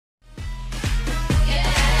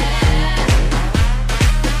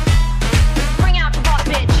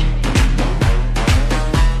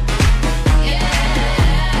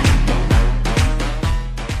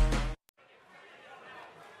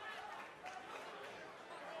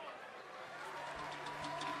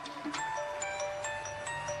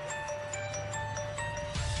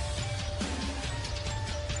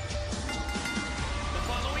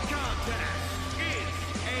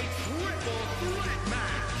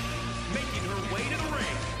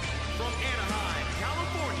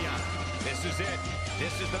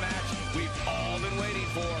the match we've all been waiting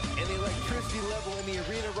for. And the electricity level in the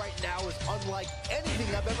arena right now is unlike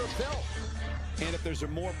anything I've ever felt. And if there's a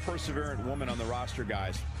more perseverant woman on the roster,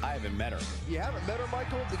 guys, I haven't met her. You haven't met her,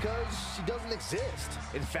 Michael, because she doesn't exist.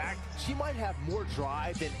 In fact, she might have more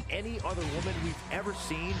drive than any other woman we've ever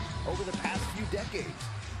seen over the past few decades.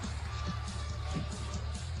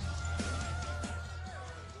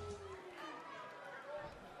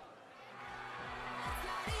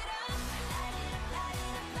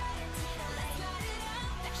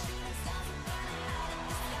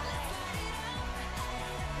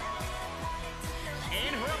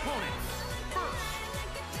 And her opponents, first,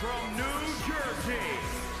 from New Jersey.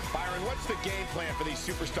 Byron, what's the game plan for these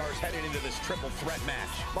superstars heading into this triple threat match?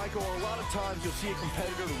 Michael, a lot of times you'll see a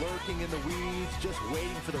competitor lurking in the weeds, just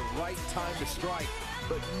waiting for the right time to strike.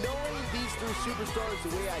 But knowing these three superstars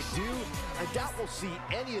the way I do, I doubt we'll see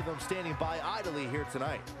any of them standing by idly here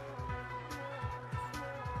tonight.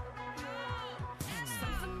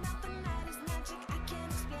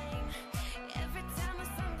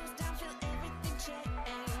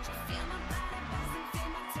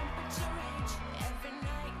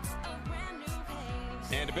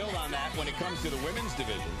 And to build on that, when it comes to the women's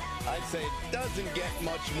division, I'd say it doesn't get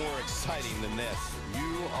much more exciting than this.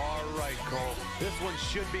 You are right, Cole. This one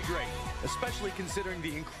should be great, especially considering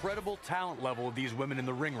the incredible talent level of these women in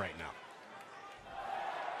the ring right now.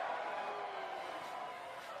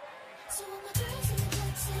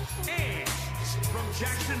 And from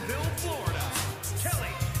Jacksonville, Florida, Kelly.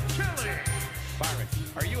 Byron,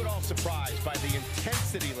 are you at all surprised by the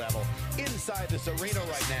intensity level inside this arena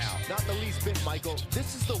right now? Not in the least bit, Michael.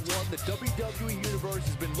 This is the one the WWE Universe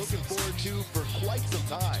has been looking forward to for quite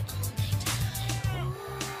some time.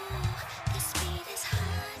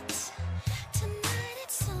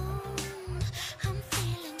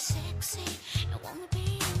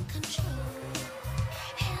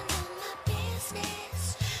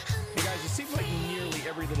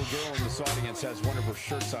 Every little girl in this audience has one of her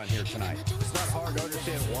shirts on here tonight. It's not hard to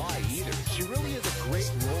understand why either. She really is a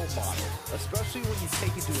great role model, especially when you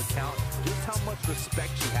take into account just how much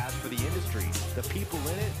respect she has for the industry, the people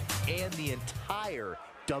in it, and the entire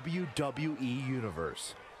WWE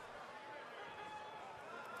Universe.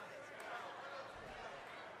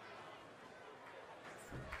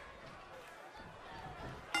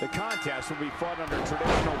 The contest will be fought under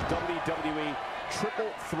traditional WWE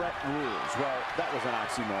triple threat rules. Well, that was an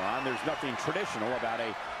oxymoron. There's nothing traditional about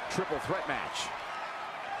a triple threat match.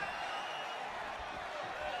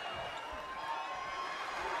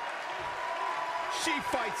 She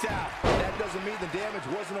fights out. That doesn't mean the damage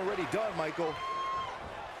wasn't already done, Michael.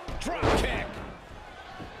 Drop kick.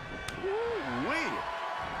 Woo-wee.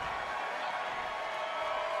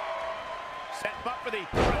 Setting up for the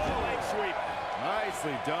leg sweep.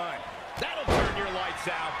 Nicely done. That'll turn your lights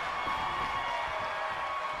out.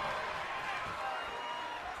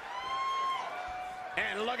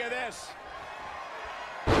 And look at this.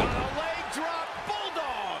 On a leg drop,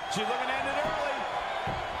 bulldog. She's looking to end it early.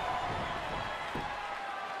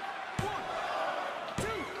 1,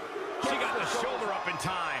 2. She got the shoulder up in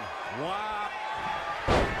time. Wow.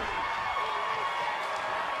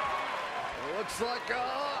 Looks like, the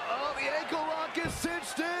ankle lock is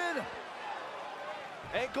cinched in.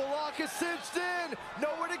 Ankle lock is cinched in.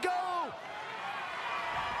 Nowhere to go.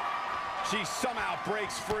 She somehow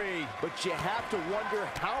breaks free. But you have to wonder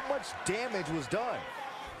how much damage was done.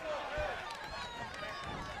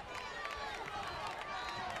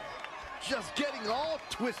 Just getting all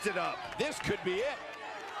twisted up. This could be it.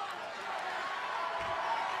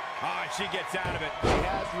 Oh, and she gets out of it. She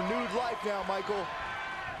has renewed life now, Michael.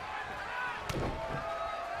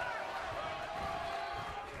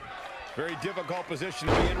 Very difficult position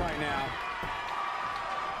to be in right now.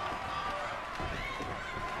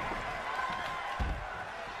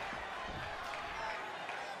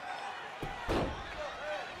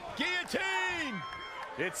 Guillotine!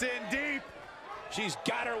 It's in deep. She's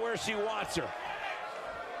got her where she wants her.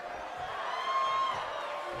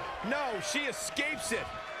 No, she escapes it.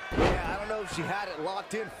 Yeah, I don't know if she had it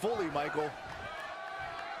locked in fully, Michael.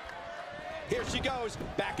 Here she goes,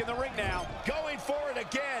 back in the ring now, going for it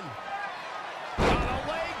again. On a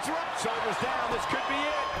leg drop, shoulders down, this could be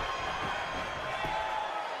it.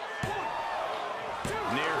 1,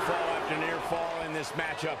 2. Near fall after near fall in this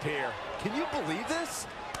matchup here. Can you believe this?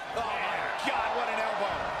 Oh my God, what an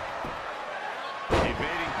elbow.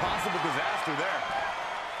 Evading possible disaster there.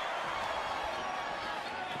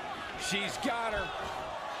 She's got her.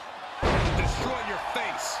 Destroy your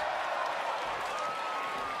face.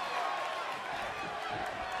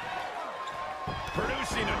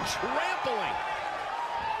 Producing a trampling.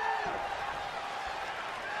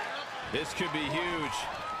 This could be huge.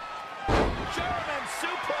 German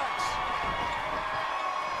suplex.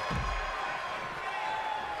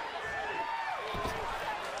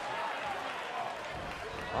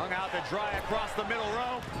 Hung out to dry across the middle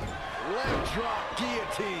rope. Leg drop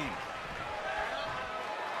guillotine.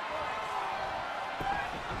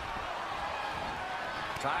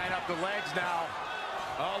 Tying up the legs now.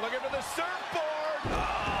 Oh, looking for the surfboard.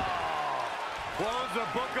 Oh. Close the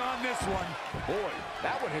book on this one. Boy,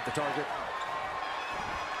 that one hit the target.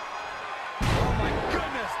 Oh, my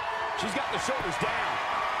goodness. She's got the shoulders down.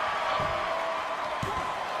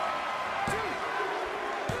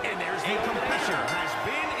 And there's the competitor has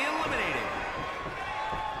been eliminated.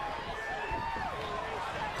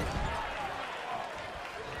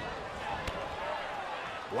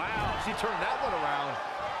 Wow, she turned that one around.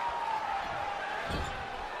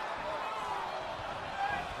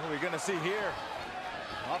 What are we going to see here?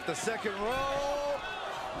 Off the second row.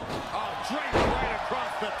 Oh, draped right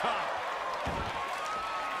across the top.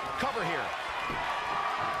 Cover here.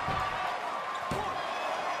 1,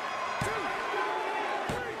 2,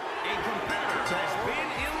 3. A competitor has been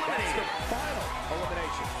eliminated. That's the final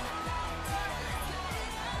elimination.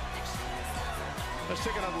 Let's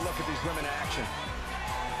take another look at these women in action.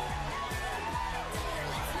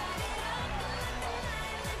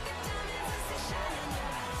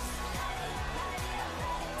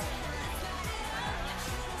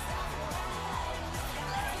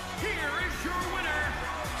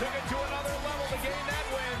 Took it to another level to gain that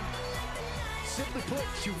win. Simply put,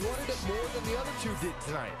 she wanted it more than the other two did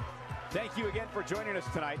tonight. Thank you again for joining us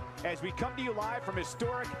tonight as we come to you live from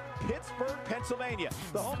historic Pittsburgh, Pennsylvania,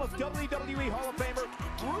 the home of WWE Hall of Famer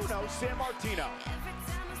Bruno Sammartino.